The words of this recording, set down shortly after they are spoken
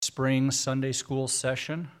spring Sunday school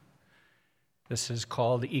session. This is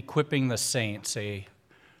called Equipping the Saints, a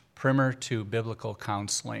primer to biblical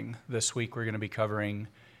counseling. This week we're going to be covering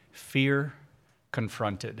fear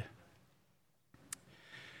confronted.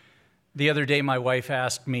 The other day my wife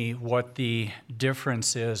asked me what the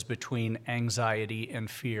difference is between anxiety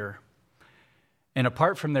and fear. And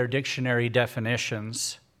apart from their dictionary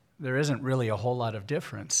definitions, there isn't really a whole lot of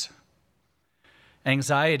difference.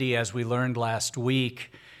 Anxiety, as we learned last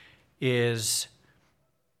week, is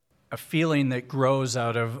a feeling that grows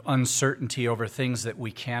out of uncertainty over things that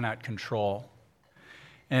we cannot control.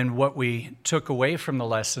 And what we took away from the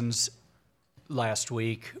lessons last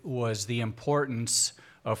week was the importance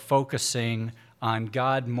of focusing on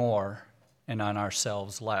God more and on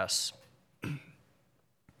ourselves less.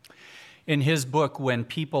 In his book, When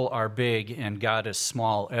People Are Big and God is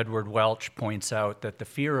Small, Edward Welch points out that the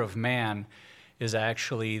fear of man is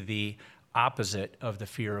actually the opposite of the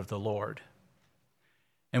fear of the Lord.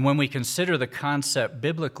 And when we consider the concept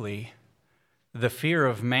biblically, the fear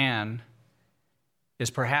of man is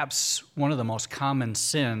perhaps one of the most common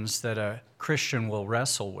sins that a Christian will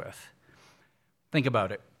wrestle with. Think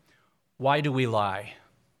about it. Why do we lie?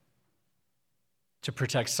 To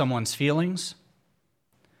protect someone's feelings?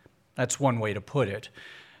 That's one way to put it.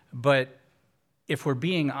 But if we're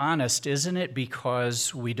being honest, isn't it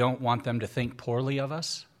because we don't want them to think poorly of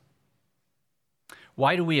us?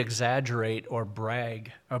 Why do we exaggerate or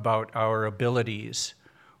brag about our abilities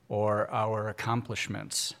or our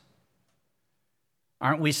accomplishments?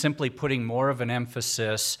 Aren't we simply putting more of an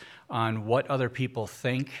emphasis on what other people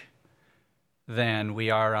think than we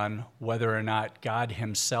are on whether or not God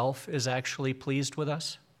himself is actually pleased with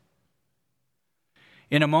us?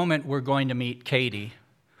 In a moment, we're going to meet Katie,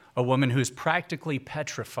 a woman who's practically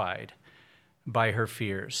petrified by her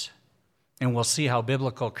fears. And we'll see how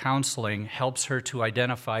biblical counseling helps her to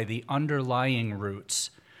identify the underlying roots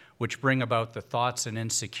which bring about the thoughts and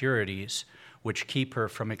insecurities which keep her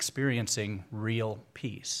from experiencing real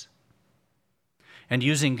peace. And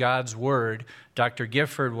using God's word, Dr.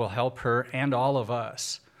 Gifford will help her and all of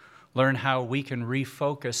us learn how we can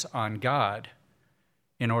refocus on God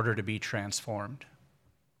in order to be transformed.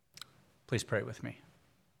 Please pray with me.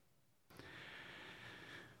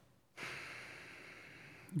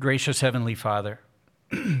 Gracious Heavenly Father,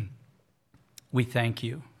 we thank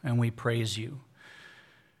you and we praise you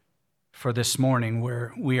for this morning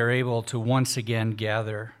where we are able to once again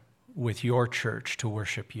gather with your church to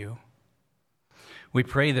worship you. We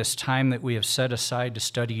pray this time that we have set aside to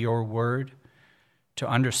study your word, to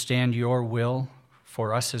understand your will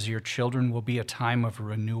for us as your children will be a time of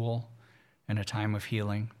renewal and a time of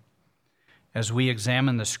healing. As we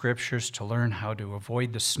examine the scriptures to learn how to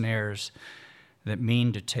avoid the snares that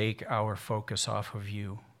mean to take our focus off of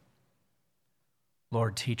you.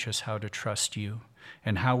 Lord, teach us how to trust you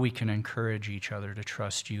and how we can encourage each other to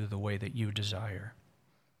trust you the way that you desire.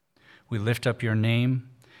 We lift up your name,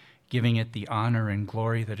 giving it the honor and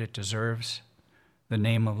glory that it deserves, the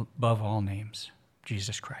name above all names,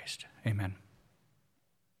 Jesus Christ. Amen.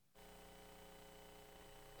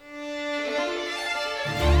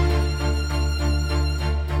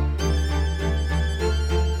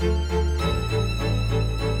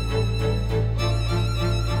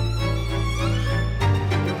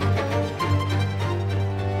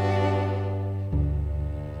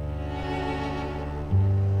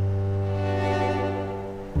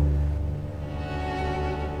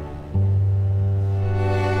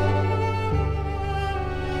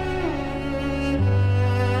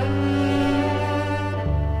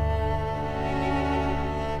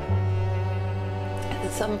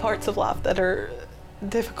 Some parts of life that are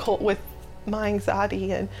difficult with my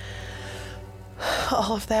anxiety and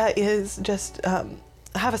all of that is just, I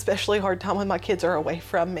have especially hard time when my kids are away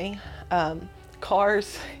from me.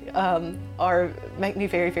 Cars make me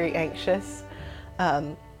very, very anxious.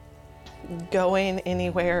 Going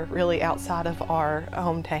anywhere really outside of our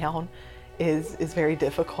hometown is very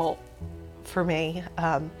difficult for me.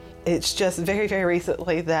 It's just very, very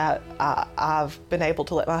recently that I've been able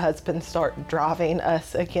to let my husband start driving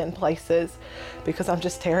us again places because I'm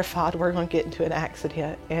just terrified we're going to get into an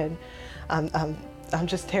accident, and I'm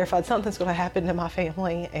just terrified something's going to happen to my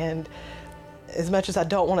family. And as much as I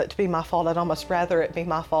don't want it to be my fault, I'd almost rather it be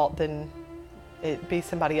my fault than it be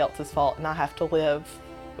somebody else's fault, and I have to live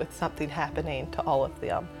with something happening to all of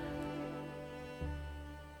them.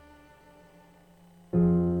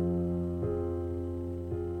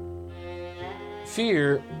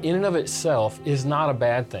 Fear, in and of itself, is not a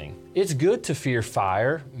bad thing. It's good to fear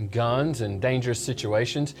fire, guns, and dangerous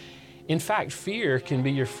situations. In fact, fear can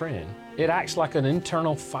be your friend. It acts like an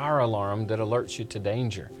internal fire alarm that alerts you to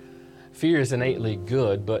danger. Fear is innately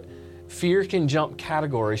good, but fear can jump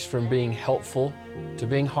categories from being helpful to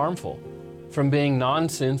being harmful, from being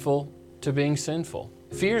non-sinful to being sinful.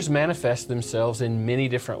 Fears manifest themselves in many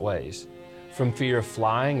different ways, from fear of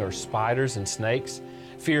flying or spiders and snakes,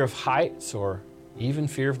 fear of heights, or even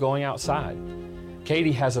fear of going outside.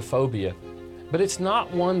 Katie has a phobia, but it's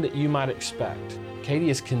not one that you might expect.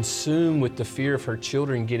 Katie is consumed with the fear of her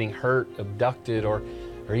children getting hurt, abducted, or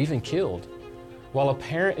even killed. While a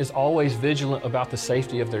parent is always vigilant about the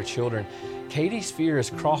safety of their children, Katie's fear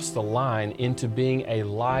has crossed the line into being a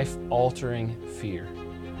life-altering fear.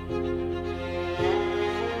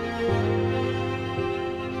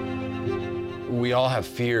 We all have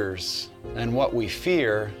fears, and what we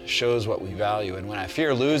fear shows what we value. And when I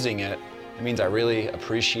fear losing it, it means I really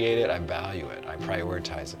appreciate it, I value it, I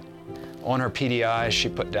prioritize it. On her PDI, she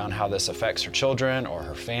put down how this affects her children or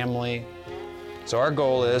her family. So our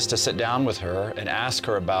goal is to sit down with her and ask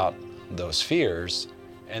her about those fears,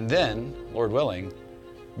 and then, Lord willing,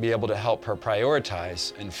 be able to help her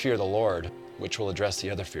prioritize and fear the Lord, which will address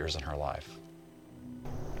the other fears in her life.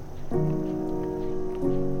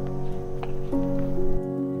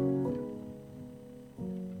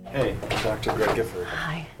 Hey, Dr. Greg Gifford.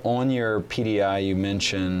 Hi. On your PDI, you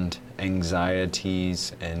mentioned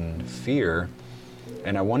anxieties and fear,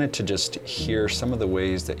 and I wanted to just hear some of the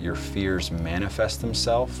ways that your fears manifest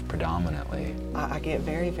themselves predominantly. I get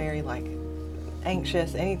very, very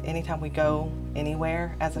anxious anytime we go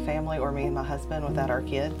anywhere as a family, or me and my husband without our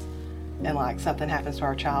kids, and something happens to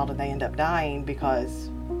our child and they end up dying because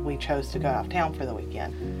we chose to go out of town for the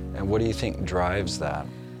weekend. And what do you think drives that?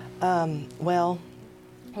 Well,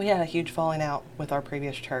 we had a huge falling out with our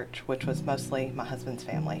previous church, which was mostly my husband's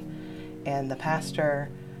family. And the pastor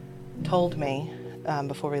told me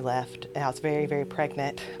before we left, and I was very, very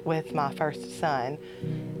pregnant with my first son,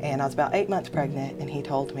 and I was about 8 months pregnant, and he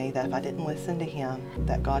told me that if I didn't listen to him,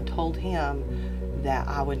 that God told him that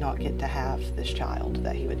I would not get to have this child,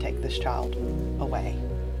 that he would take this child away.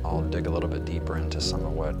 I'll dig a little bit deeper into some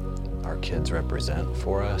of what our kids represent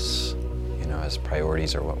for us, as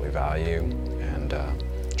priorities or what we value, and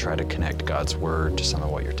try to connect God's word to some of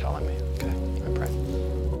what you're telling me. Okay, I pray.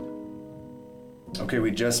 Okay,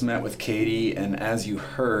 we just met with Katie, and as you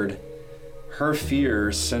heard, her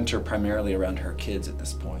fears center primarily around her kids at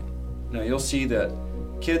this point. Now, you'll see that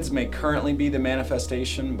kids may currently be the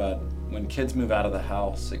manifestation, but when kids move out of the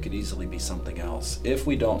house, it could easily be something else if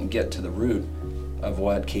we don't get to the root of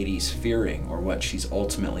what Katie's fearing or what she's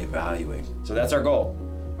ultimately valuing. So that's our goal.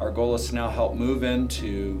 Our goal is to now help move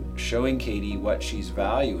into showing Katie what she's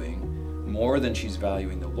valuing more than she's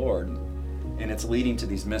valuing the Lord, and it's leading to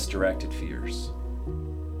these misdirected fears.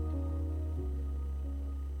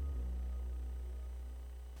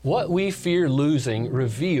 What we fear losing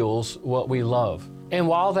reveals what we love. And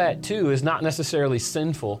while that too is not necessarily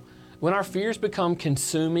sinful, when our fears become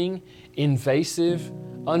consuming, invasive,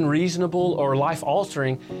 unreasonable, or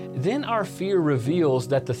life-altering, then our fear reveals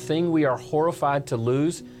that the thing we are horrified to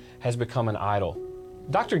lose has become an idol.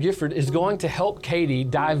 Dr. Gifford is going to help Katie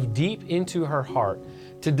dive deep into her heart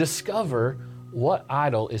to discover what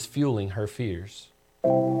idol is fueling her fears.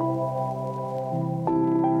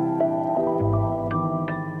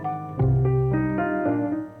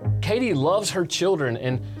 Katie loves her children,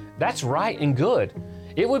 and that's right and good.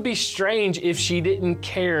 It would be strange if she didn't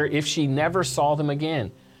care if she never saw them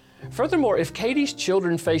again. Furthermore, if Katie's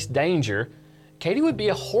children faced danger, Katie would be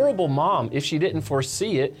a horrible mom if she didn't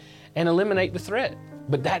foresee it and eliminate the threat.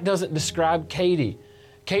 But that doesn't describe Katie.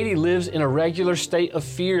 Katie lives in a regular state of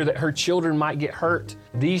fear that her children might get hurt.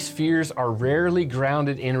 These fears are rarely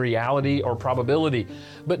grounded in reality or probability,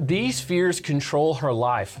 but these fears control her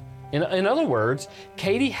life. In other words,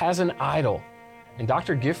 Katie has an idol, and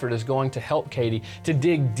Dr. Gifford is going to help Katie to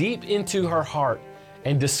dig deep into her heart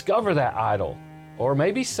and discover that idol, or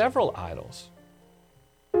maybe several idols.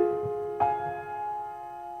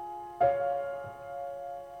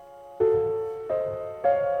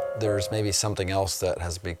 There's maybe something else that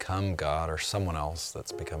has become God, or someone else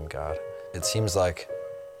that's become God. It seems like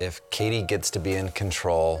if Katie gets to be in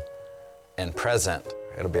control and present,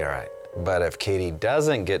 it'll be all right. But if Katie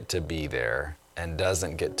doesn't get to be there and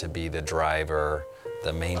doesn't get to be the driver,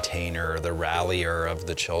 the maintainer, the rallier of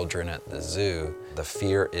the children at the zoo, the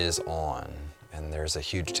fear is on, and there's a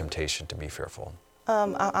huge temptation to be fearful.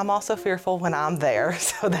 I'm also fearful when I'm there,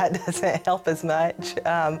 so that doesn't help as much.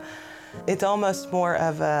 It's almost more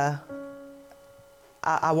of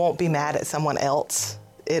I won't be mad at someone else.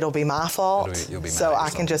 It'll be my fault, You'll be mad so at I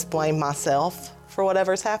can just blame myself for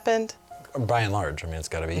whatever's happened. By and large, it's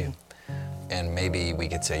got to be you. And maybe we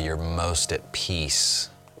could say you're most at peace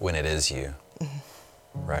when it is you,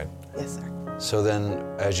 right? Yes, sir. So then,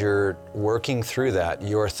 as you're working through that,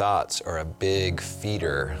 your thoughts are a big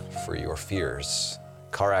feeder for your fears.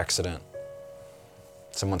 Car accident,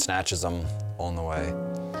 someone snatches them on the way.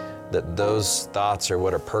 That those thoughts are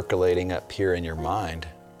what are percolating up here in your mind,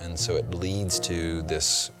 and so it leads to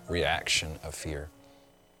this reaction of fear.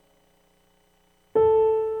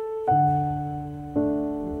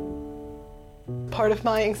 Part of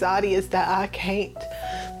my anxiety is that I can't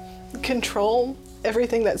control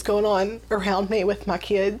everything that's going on around me with my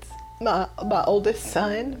kids. My oldest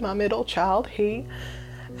son, my middle child, he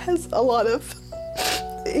has a lot of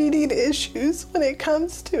eating issues when it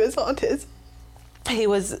comes to his autism.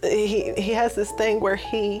 He has this thing where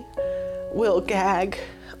he will gag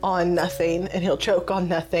on nothing and he'll choke on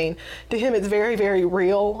nothing. To him it's very, very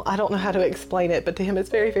real. I don't know how to explain it, but to him it's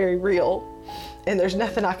very, very real. And there's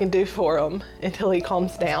nothing I can do for him until he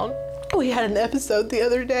calms down. We had an episode the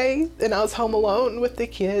other day and I was home alone with the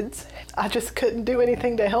kids. I just couldn't do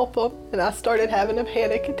anything to help them, and I started having a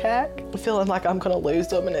panic attack, feeling like I'm gonna lose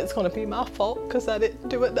them and it's gonna be my fault because I didn't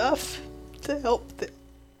do enough to help them.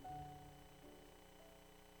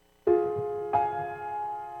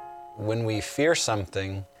 When we fear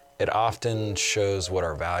something, it often shows what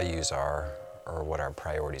our values are or what our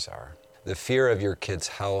priorities are. The fear of your kid's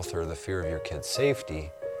health or the fear of your kid's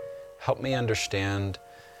safety, help me understand,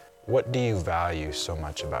 what do you value so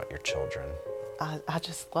much about your children? I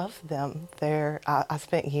just love them. I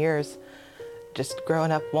spent years just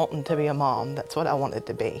growing up wanting to be a mom. That's what I wanted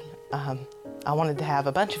to be. I wanted to have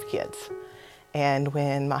a bunch of kids. And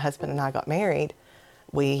when my husband and I got married,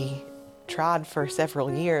 we tried for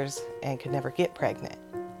several years and could never get pregnant.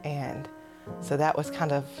 And so that was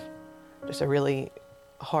kind of just a really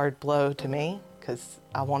hard blow to me because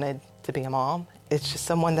I wanted to be a mom. It's just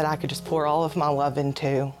someone that I could just pour all of my love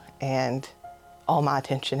into and all my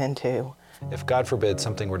attention into. If God forbid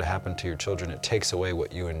something were to happen to your children, it takes away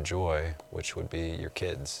what you enjoy, which would be your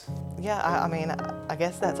kids. Yeah, I mean, I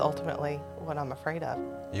guess that's ultimately what I'm afraid of.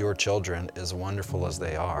 Your children, as wonderful as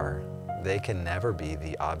they are, they can never be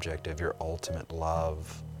the object of your ultimate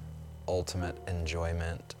love, ultimate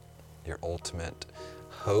enjoyment, your ultimate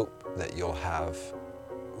hope that you'll have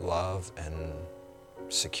love and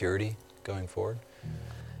security going forward.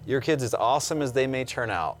 Your kids, as awesome as they may turn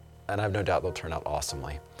out, and I have no doubt they'll turn out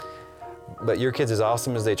awesomely, but your kids, as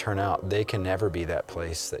awesome as they turn out, they can never be that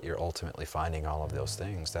place that you're ultimately finding all of those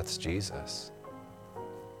things. That's Jesus.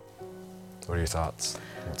 What are your thoughts?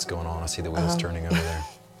 What's going on? I see the wheels turning over there.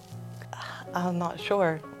 I'm not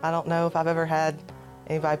sure. I don't know if I've ever had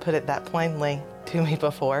anybody put it that plainly to me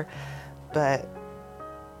before, but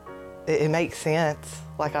it makes sense.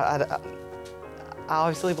 Like I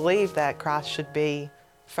obviously believe that Christ should be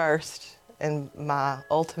first in my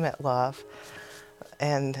ultimate love.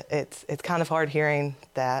 And it's kind of hard hearing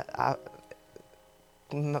that I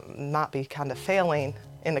might be kind of failing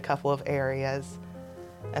in a couple of areas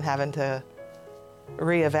and having to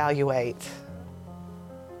reevaluate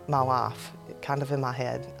my life. Kind of in my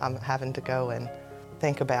head, I'm having to go and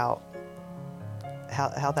think about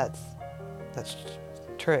how that's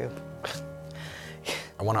true.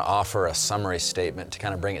 I want to offer a summary statement to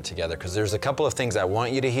kind of bring it together, because there's a couple of things I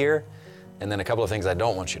want you to hear and then a couple of things I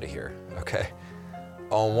don't want you to hear, okay?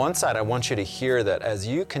 On one side, I want you to hear that as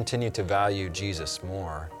you continue to value Jesus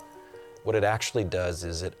more, what it actually does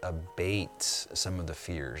is it abates some of the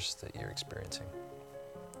fears that you're experiencing.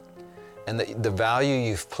 And the value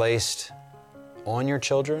you've placed on your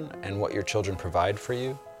children and what your children provide for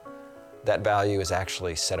you, that value is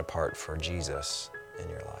actually set apart for Jesus in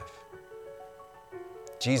your life.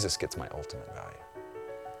 Jesus gets my ultimate value.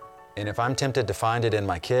 And if I'm tempted to find it in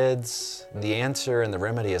my kids, the answer and the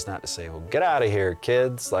remedy is not to say, well, get out of here,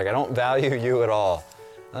 kids. Like, I don't value you at all.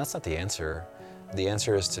 No, that's not the answer. The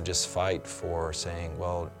answer is to just fight for saying,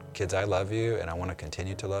 well, kids, I love you and I want to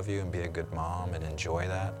continue to love you and be a good mom and enjoy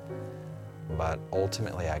that. But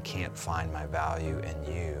ultimately, I can't find my value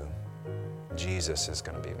in you. Jesus is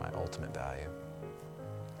going to be my ultimate value.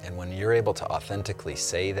 And when you're able to authentically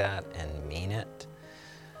say that and mean it,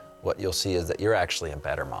 what you'll see is that you're actually a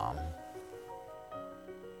better mom.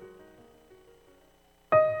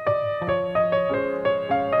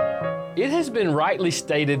 It has been rightly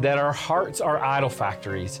stated that our hearts are idol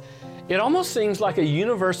factories. It almost seems like a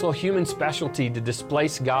universal human specialty to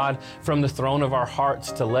displace God from the throne of our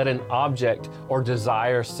hearts to let an object or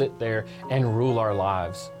desire sit there and rule our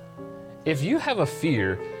lives. If you have a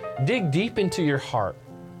fear, dig deep into your heart.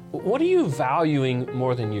 What are you valuing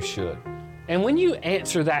more than you should? And when you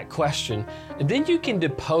answer that question, then you can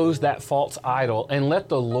depose that false idol and let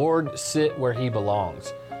the Lord sit where He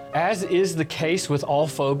belongs. As is the case with all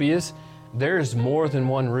phobias, there is more than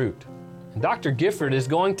one root. And Dr. Gifford is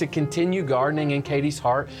going to continue gardening in Katie's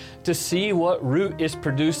heart to see what root is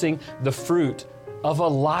producing the fruit of a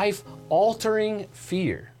life-altering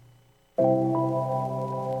fear.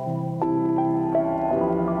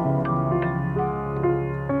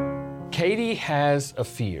 Katie has a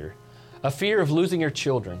fear of losing her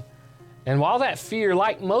children. And while that fear,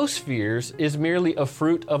 like most fears, is merely a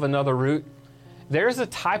fruit of another root, there's a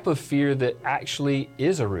type of fear that actually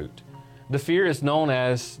is a root. The fear is known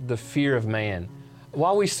as the fear of man.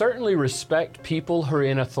 While we certainly respect people who are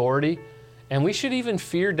in authority, and we should even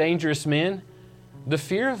fear dangerous men, the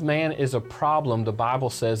fear of man is a problem the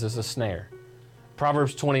Bible says is a snare.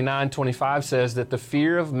 Proverbs 29:25 says that the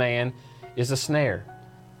fear of man is a snare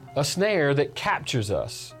that captures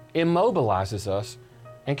us, immobilizes us,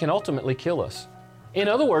 and can ultimately kill us. In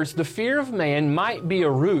other words, the fear of man might be a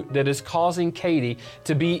root that is causing Katie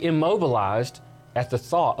to be immobilized at the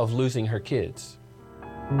thought of losing her kids.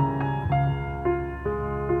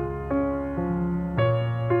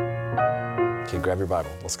 Okay, grab your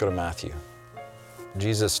Bible. Let's go to Matthew.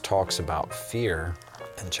 Jesus talks about fear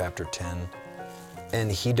in chapter 10,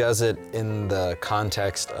 and He does it in the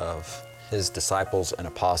context of His disciples and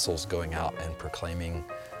apostles going out and proclaiming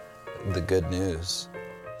the good news.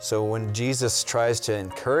 So when Jesus tries to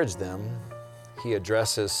encourage them, He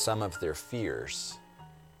addresses some of their fears.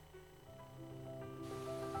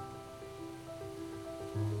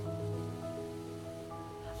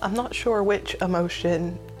 I'm not sure which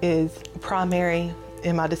emotion is primary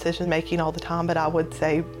in my decision making all the time, but I would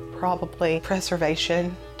say probably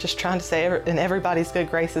preservation, just trying to stay in everybody's good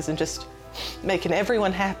graces and just making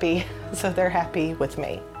everyone happy so they're happy with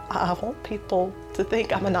me. I want people to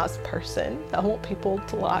think I'm a nice person. I want people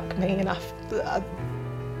to like me, and I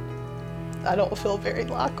don't feel very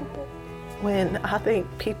likable. When I think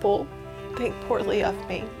people think poorly of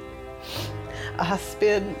me, I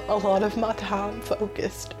spend a lot of my time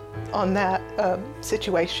focused on that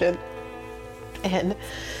situation and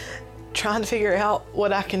trying to figure out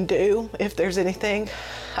what I can do, if there's anything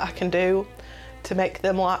I can do to make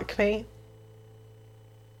them like me.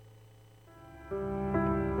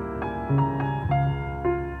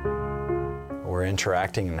 We're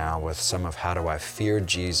interacting now with some of how do I fear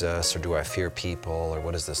Jesus, or do I fear people, or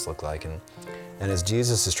what does this look like? And as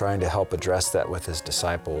Jesus is trying to help address that with His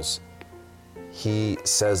disciples, He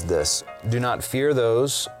says this: do not fear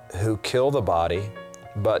those who kill the body,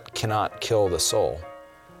 but cannot kill the soul.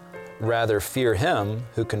 Rather fear Him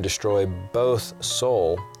who can destroy both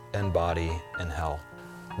soul and body in hell.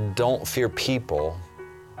 Don't fear people.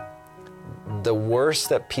 The worst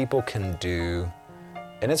that people can do,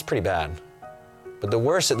 and it's pretty bad, but the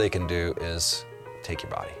worst that they can do is take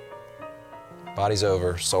your body. Body's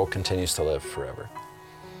over, soul continues to live forever.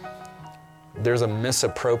 There's a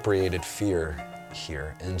misappropriated fear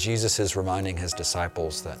here, and Jesus is reminding His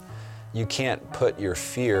disciples that you can't put your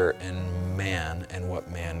fear in man and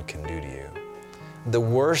what man can do to you. The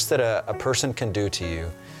worst that a person can do to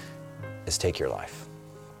you is take your life.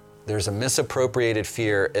 There's a misappropriated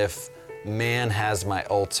fear if man has my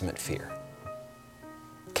ultimate fear.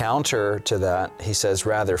 Counter to that, He says,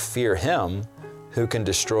 rather fear Him who can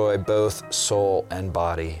destroy both soul and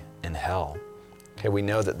body in hell. Okay, we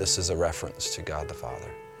know that this is a reference to God the Father.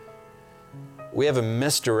 We have a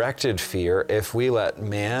misdirected fear if we let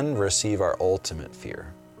man receive our ultimate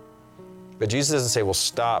fear. But Jesus doesn't say, well,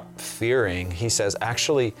 stop fearing. He says,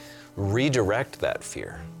 actually redirect that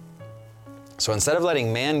fear. So instead of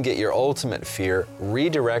letting man get your ultimate fear,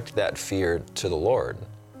 redirect that fear to the Lord,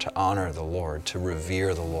 to honor the Lord, to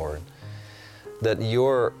revere the Lord. That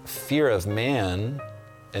your fear of man,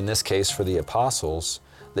 in this case for the apostles,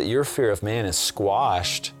 that your fear of man is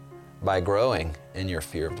squashed by growing in your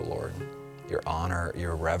fear of the Lord, your honor,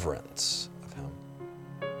 your reverence of Him.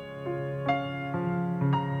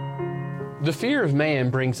 The fear of man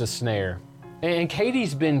brings a snare, and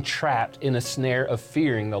Katie's been trapped in a snare of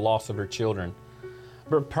fearing the loss of her children.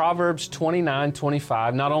 But Proverbs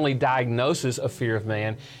 29:25 not only diagnoses a fear of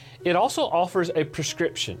man, it also offers a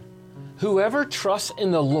prescription. Whoever trusts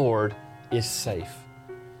in the Lord is safe.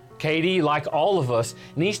 Katie, like all of us,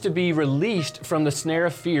 needs to be released from the snare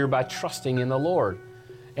of fear by trusting in the Lord.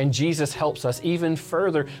 And Jesus helps us even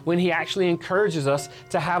further when He actually encourages us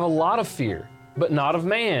to have a lot of fear, but not of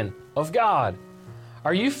man, of God.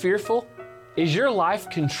 Are you fearful? Is your life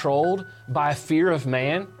controlled by a fear of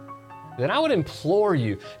man? Then I would implore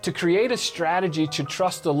you to create a strategy to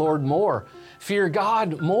trust the Lord more, fear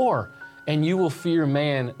God more, and you will fear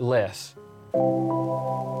man less. We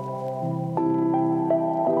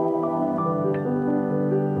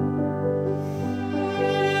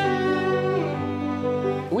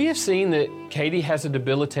have seen that Katie has a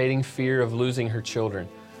debilitating fear of losing her children.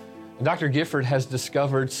 Dr. Gifford has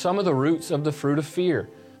discovered some of the roots of the fruit of fear.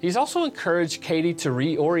 He's also encouraged Katie to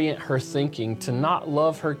reorient her thinking to not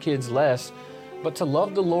love her kids less, but to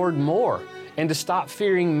love the Lord more, and to stop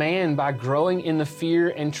fearing man by growing in the fear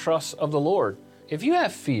and trust of the Lord. If you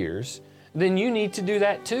have fears, then you need to do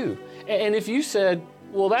that too. And if you said,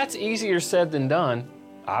 well, that's easier said than done,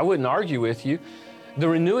 I wouldn't argue with you. The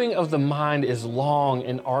renewing of the mind is long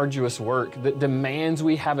and arduous work that demands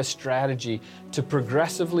we have a strategy to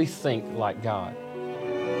progressively think like God.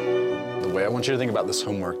 The way I want you to think about this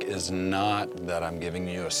homework is not that I'm giving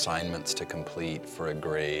you assignments to complete for a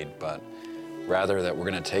grade, but rather that we're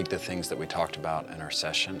going to take the things that we talked about in our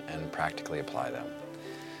session and practically apply them.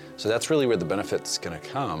 So that's really where the benefit's going to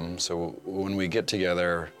come. So when we get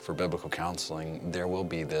together for biblical counseling, there will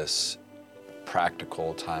be this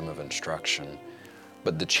practical time of instruction.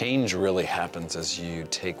 But the change really happens as you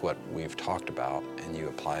take what we've talked about and you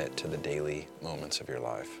apply it to the daily moments of your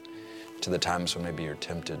life, to the times when maybe you're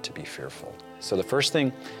tempted to be fearful. So the first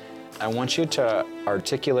thing, I want you to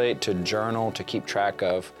articulate, to journal, to keep track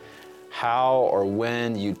of how or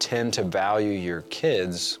when you tend to value your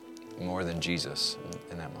kids more than Jesus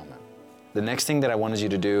in that moment. The next thing that I wanted you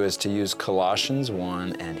to do is to use Colossians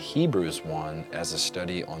 1 and Hebrews 1 as a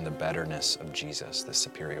study on the betterness of Jesus, the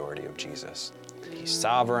superiority of Jesus. He's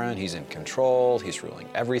sovereign, he's in control, he's ruling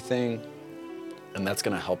everything, and that's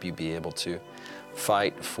going to help you be able to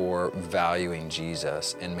fight for valuing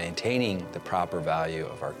Jesus and maintaining the proper value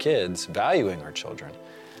of our kids, valuing our children,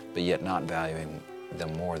 but yet not valuing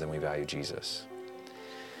them more than we value Jesus.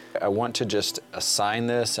 I want to just assign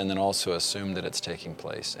this and then also assume that it's taking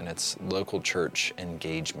place, and it's local church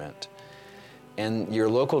engagement. And your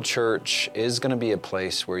local church is going to be a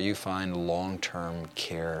place where you find long-term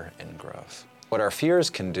care and growth. What our fears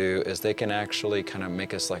can do is they can actually kind of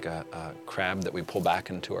make us like a crab that we pull back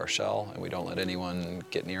into our shell and we don't let anyone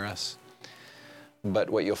get near us. But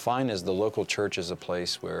what you'll find is the local church is a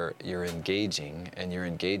place where you're engaging, and you're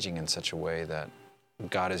engaging in such a way that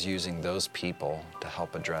God is using those people to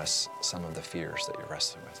help address some of the fears that you're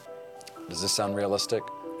wrestling with. Does this sound realistic?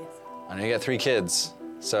 Yes, sir. I know you got 3 kids,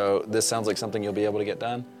 so this sounds like something you'll be able to get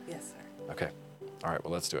done? Yes, sir. Okay. All right,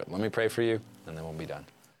 well, let's do it. Let me pray for you, and then we'll be done.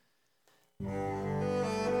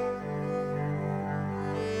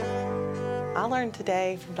 I learned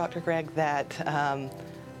today from Dr. Greg that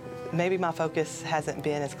maybe my focus hasn't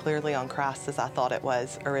been as clearly on Christ as I thought it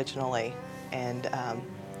was originally, and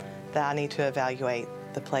that I need to evaluate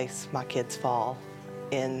the place my kids fall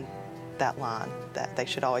in that line, that they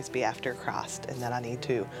should always be after Christ, and that I need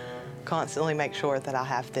to constantly make sure that I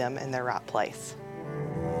have them in their right place.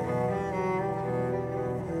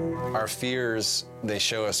 Our fears, they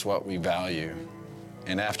show us what we value.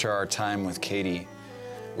 And after our time with Katie,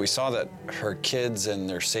 we saw that her kids and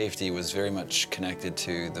their safety was very much connected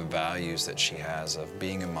to the values that she has of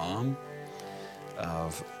being a mom,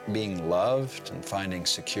 of being loved and finding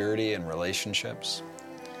security in relationships.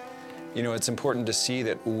 You know, it's important to see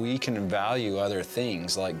that we can value other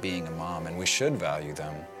things like being a mom, and we should value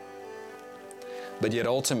them. But yet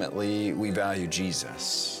ultimately, we value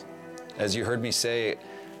Jesus. As you heard me say,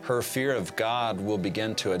 her fear of God will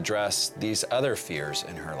begin to address these other fears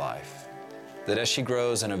in her life. That as she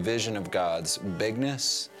grows in a vision of God's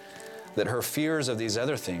bigness, that her fears of these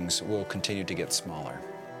other things will continue to get smaller.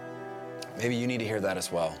 Maybe you need to hear that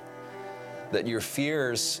as well. That your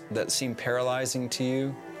fears that seem paralyzing to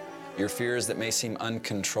you, your fears that may seem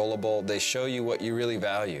uncontrollable, they show you what you really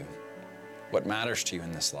value, what matters to you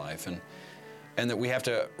in this life. And that we have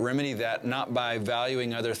to remedy that not by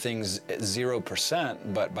valuing other things at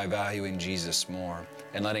 0%, but by valuing Jesus more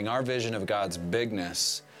and letting our vision of God's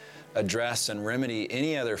bigness address and remedy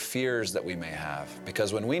any other fears that we may have.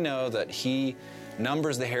 Because when we know that He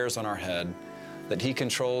numbers the hairs on our head, that He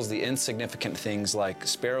controls the insignificant things like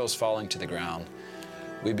sparrows falling to the ground,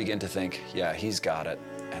 we begin to think, yeah, He's got it,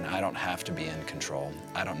 and I don't have to be in control.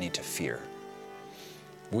 I don't need to fear.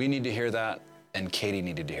 We need to hear that, and Katie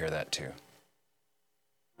needed to hear that too.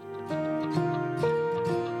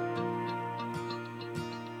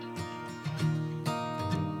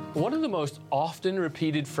 One of the most often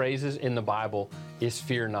repeated phrases in the Bible is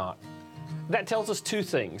fear not. That tells us 2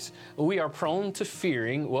 things. We are prone to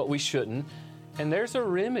fearing what we shouldn't, and there's a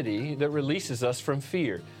remedy that releases us from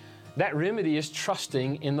fear. That remedy is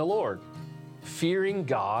trusting in the Lord, fearing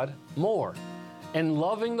God more, and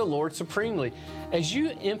loving the Lord supremely. As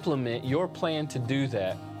you implement your plan to do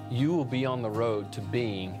that, you will be on the road to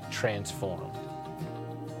being transformed.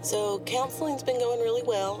 So counseling's been going really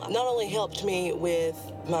well. Not only helped me with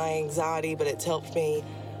my anxiety, but it's helped me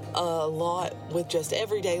a lot with just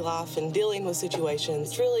everyday life and dealing with situations.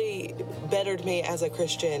 It's really bettered me as a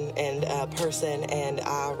Christian and a person, and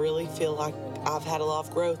I really feel like I've had a lot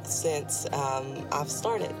of growth since I've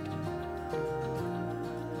started.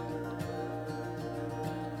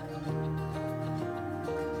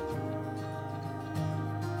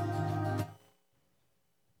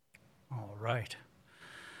 All right.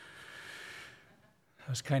 That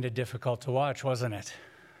was kind of difficult to watch, wasn't it?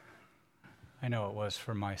 I know it was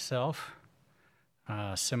for myself.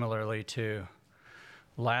 Similarly to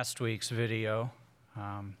last week's video,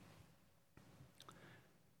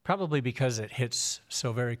 probably because it hits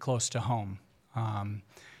so very close to home.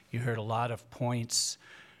 You heard a lot of points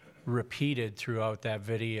repeated throughout that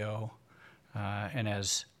video, and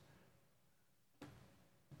as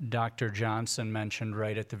Dr. Johnson mentioned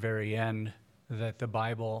right at the very end, that the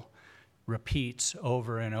Bible repeats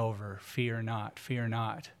over and over, fear not, fear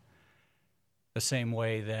not. The same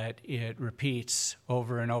way that it repeats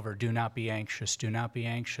over and over, do not be anxious,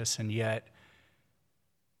 and yet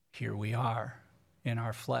here we are in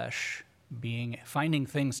our flesh, finding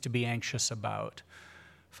things to be anxious about,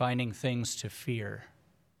 finding things to fear.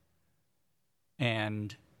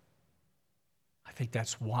 And I think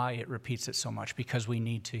that's why it repeats it so much, because we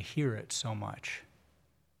need to hear it so much.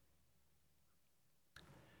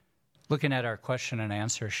 Looking at our question and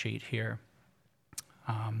answer sheet here,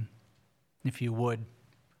 if you would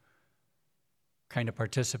kind of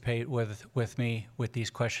participate with me with these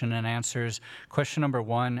question and answers. Question number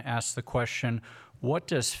 1 asks the question, what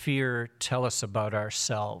does fear tell us about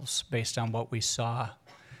ourselves based on what we saw?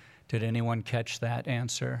 Did anyone catch that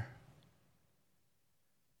answer?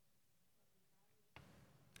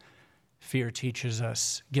 Fear teaches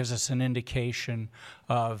us, gives us an indication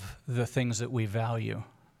of the things that we value,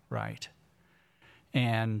 right?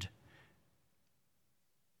 And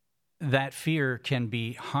that fear can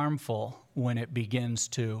be harmful when it begins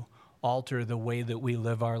to alter the way that we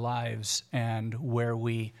live our lives and where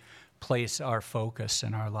we place our focus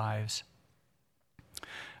in our lives.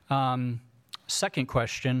 Second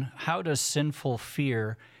question, how does sinful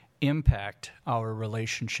fear impact our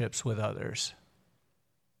relationships with others?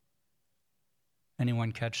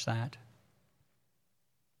 Anyone catch that?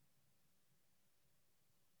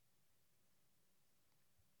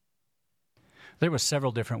 There were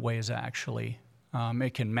several different ways, actually.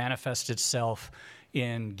 It can manifest itself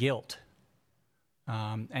in guilt,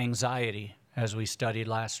 anxiety, as we studied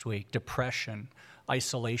last week, depression,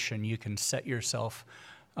 isolation. You can set yourself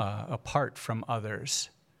apart from others,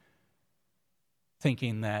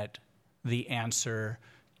 thinking that the answer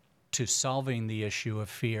to solving the issue of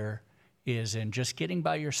fear is in just getting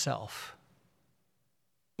by yourself,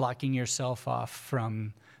 blocking yourself off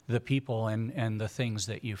from the people and the things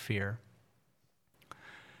that you fear.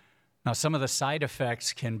 Now, some of the side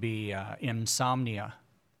effects can be insomnia,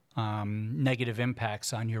 negative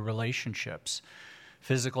impacts on your relationships,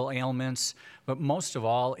 physical ailments, but most of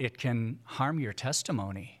all, it can harm your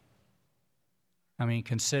testimony. I mean,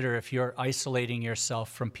 consider if you're isolating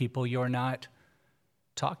yourself from people, you're not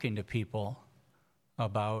talking to people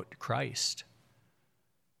about Christ.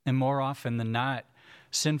 And more often than not,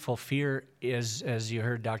 sinful fear is, as you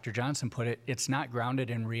heard Dr. Johnson put it, it's not grounded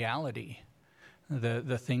in reality.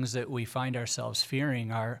 The things that we find ourselves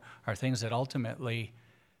fearing are things that ultimately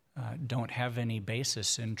don't have any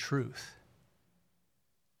basis in truth.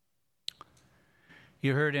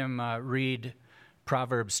 You heard him read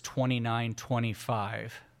Proverbs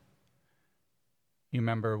 29:25. You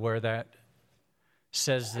remember where that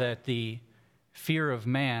says that the fear of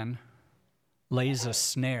man lays a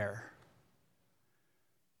snare,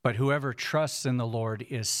 but whoever trusts in the Lord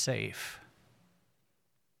is safe.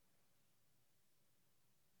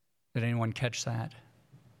 Did anyone catch that?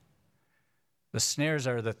 The snares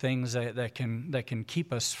are the things that can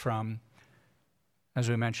keep us from, as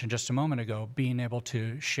we mentioned just a moment ago, being able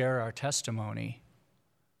to share our testimony,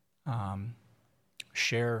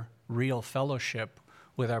 share real fellowship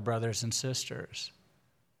with our brothers and sisters.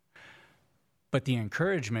 But the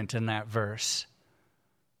encouragement in that verse,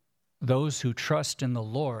 those who trust in the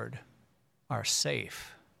Lord are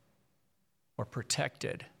safe or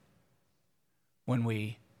protected. When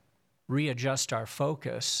we readjust our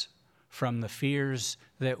focus from the fears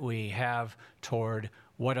that we have toward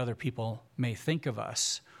what other people may think of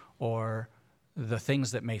us or the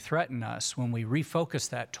things that may threaten us, when we refocus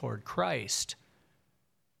that toward Christ,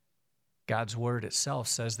 God's word itself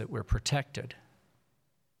says that we're protected.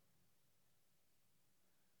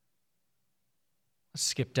 Let's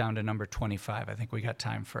skip down to number 25. I think we got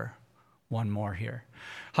time for one more here.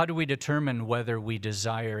 How do we determine whether we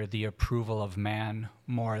desire the approval of man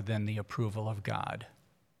more than the approval of God?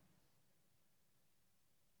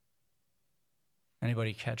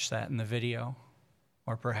 Anybody catch that in the video?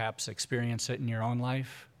 Or perhaps experience it in your own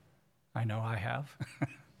life? I know I have.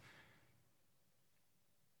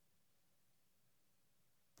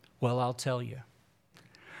 Well, I'll tell you.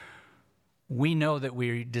 We know that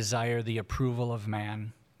we desire the approval of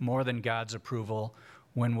man more than God's approval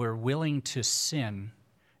when we're willing to sin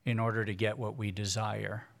in order to get what we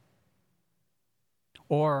desire.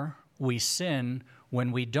 Or we sin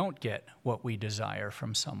when we don't get what we desire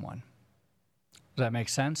from someone. Does that make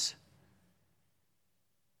sense?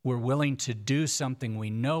 We're willing to do something we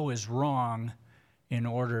know is wrong in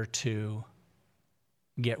order to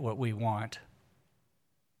get what we want.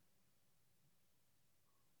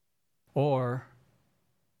 Or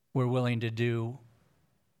we're willing to do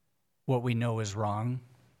what we know is wrong,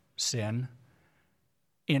 sin,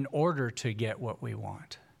 in order to get what we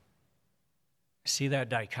want. See that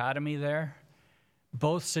dichotomy there?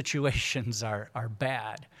 Both situations are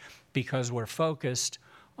bad because we're focused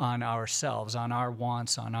on ourselves, on our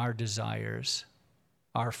wants, on our desires,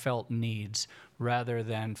 our felt needs, rather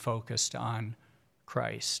than focused on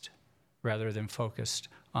Christ, rather than focused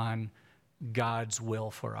on God's will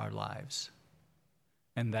for our lives.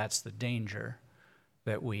 And that's the danger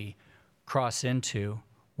that we cross into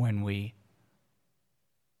when we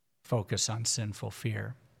focus on sinful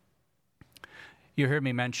fear. You heard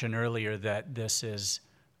me mention earlier that this is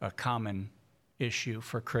a common issue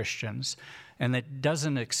for Christians, and that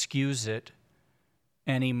doesn't excuse it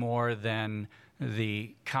any more than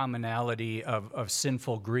the commonality of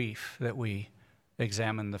sinful grief that we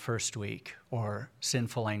examined the first week, or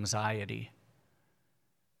sinful anxiety.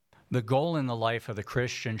 The goal in the life of the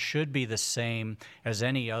Christian should be the same as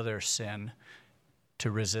any other sin: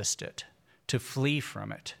 to resist it, to flee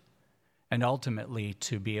from it, and ultimately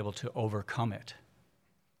to be able to overcome it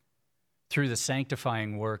through the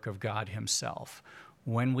sanctifying work of God Himself.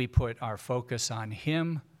 When we put our focus on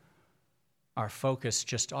Him, our focus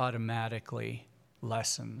just automatically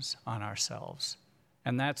lessens on ourselves.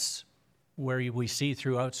 And that's where we see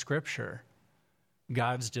throughout Scripture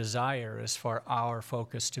God's desire is for our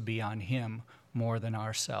focus to be on Him more than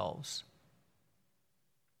ourselves.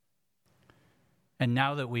 And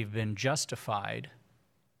now that we've been justified,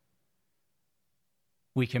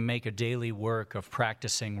 we can make a daily work of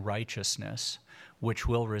practicing righteousness, which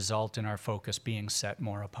will result in our focus being set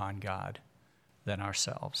more upon God than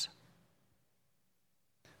ourselves.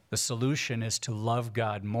 The solution is to love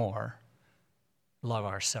God more, love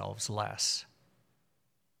ourselves less.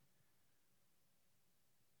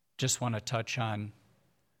 Just want to touch on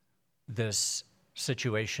this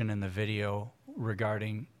situation in the video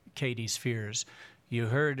regarding Katie's fears. You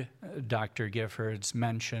heard Dr. Giffords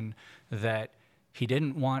mention that he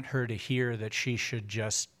didn't want her to hear that she should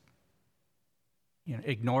just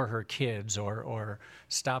ignore her kids or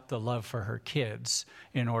stop the love for her kids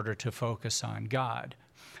in order to focus on God.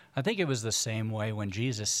 I think it was the same way when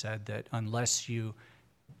Jesus said that unless you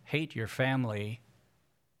hate your family,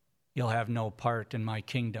 you'll have no part in my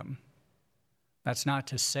kingdom. That's not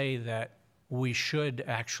to say that we should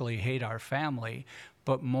actually hate our family,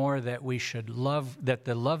 but more that we should love, that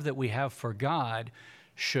the love that we have for God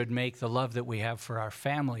should make the love that we have for our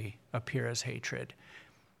family appear as hatred.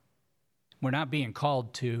 We're not being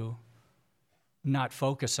called to not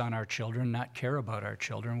focus on our children, not care about our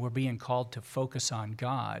children. We're being called to focus on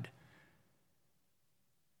God.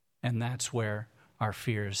 And that's where our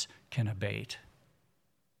fears can abate.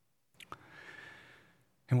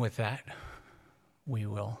 And with that, we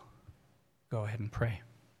will go ahead and pray.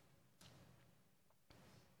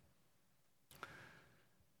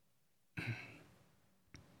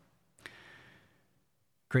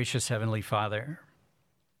 Gracious Heavenly Father,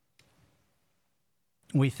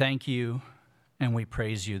 we thank you and we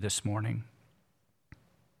praise you this morning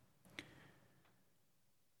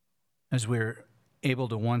as we're able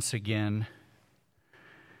to once again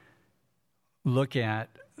look at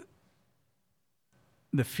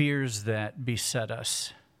the fears that beset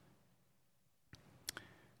us.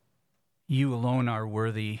 You alone are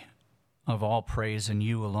worthy of all praise, and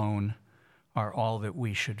you alone are all that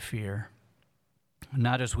we should fear.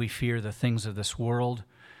 Not as we fear the things of this world,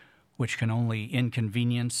 which can only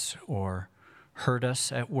inconvenience or hurt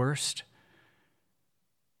us at worst,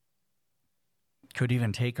 could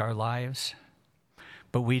even take our lives.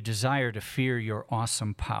 But we desire to fear your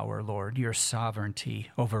awesome power, Lord, your sovereignty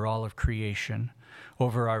over all of creation,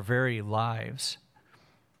 over our very lives.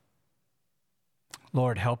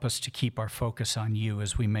 Lord, help us to keep our focus on you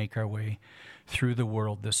as we make our way through the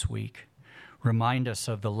world this week. Remind us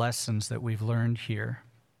of the lessons that we've learned here.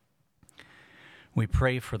 We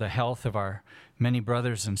pray for the health of our many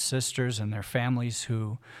brothers and sisters and their families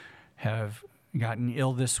who have gotten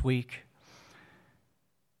ill this week.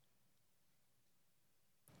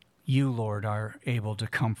 You, Lord, are able to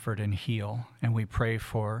comfort and heal, and we pray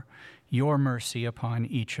for your mercy upon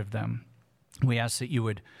each of them. We ask that you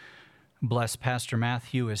would bless Pastor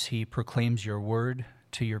Matthew as he proclaims your word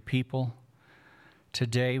to your people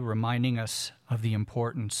today, reminding us of the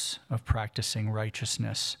importance of practicing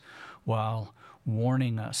righteousness while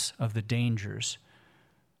warning us of the dangers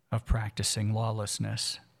of practicing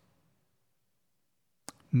lawlessness.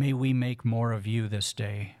 May we make more of you this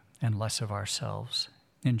day and less of ourselves.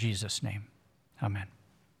 In Jesus' name, amen.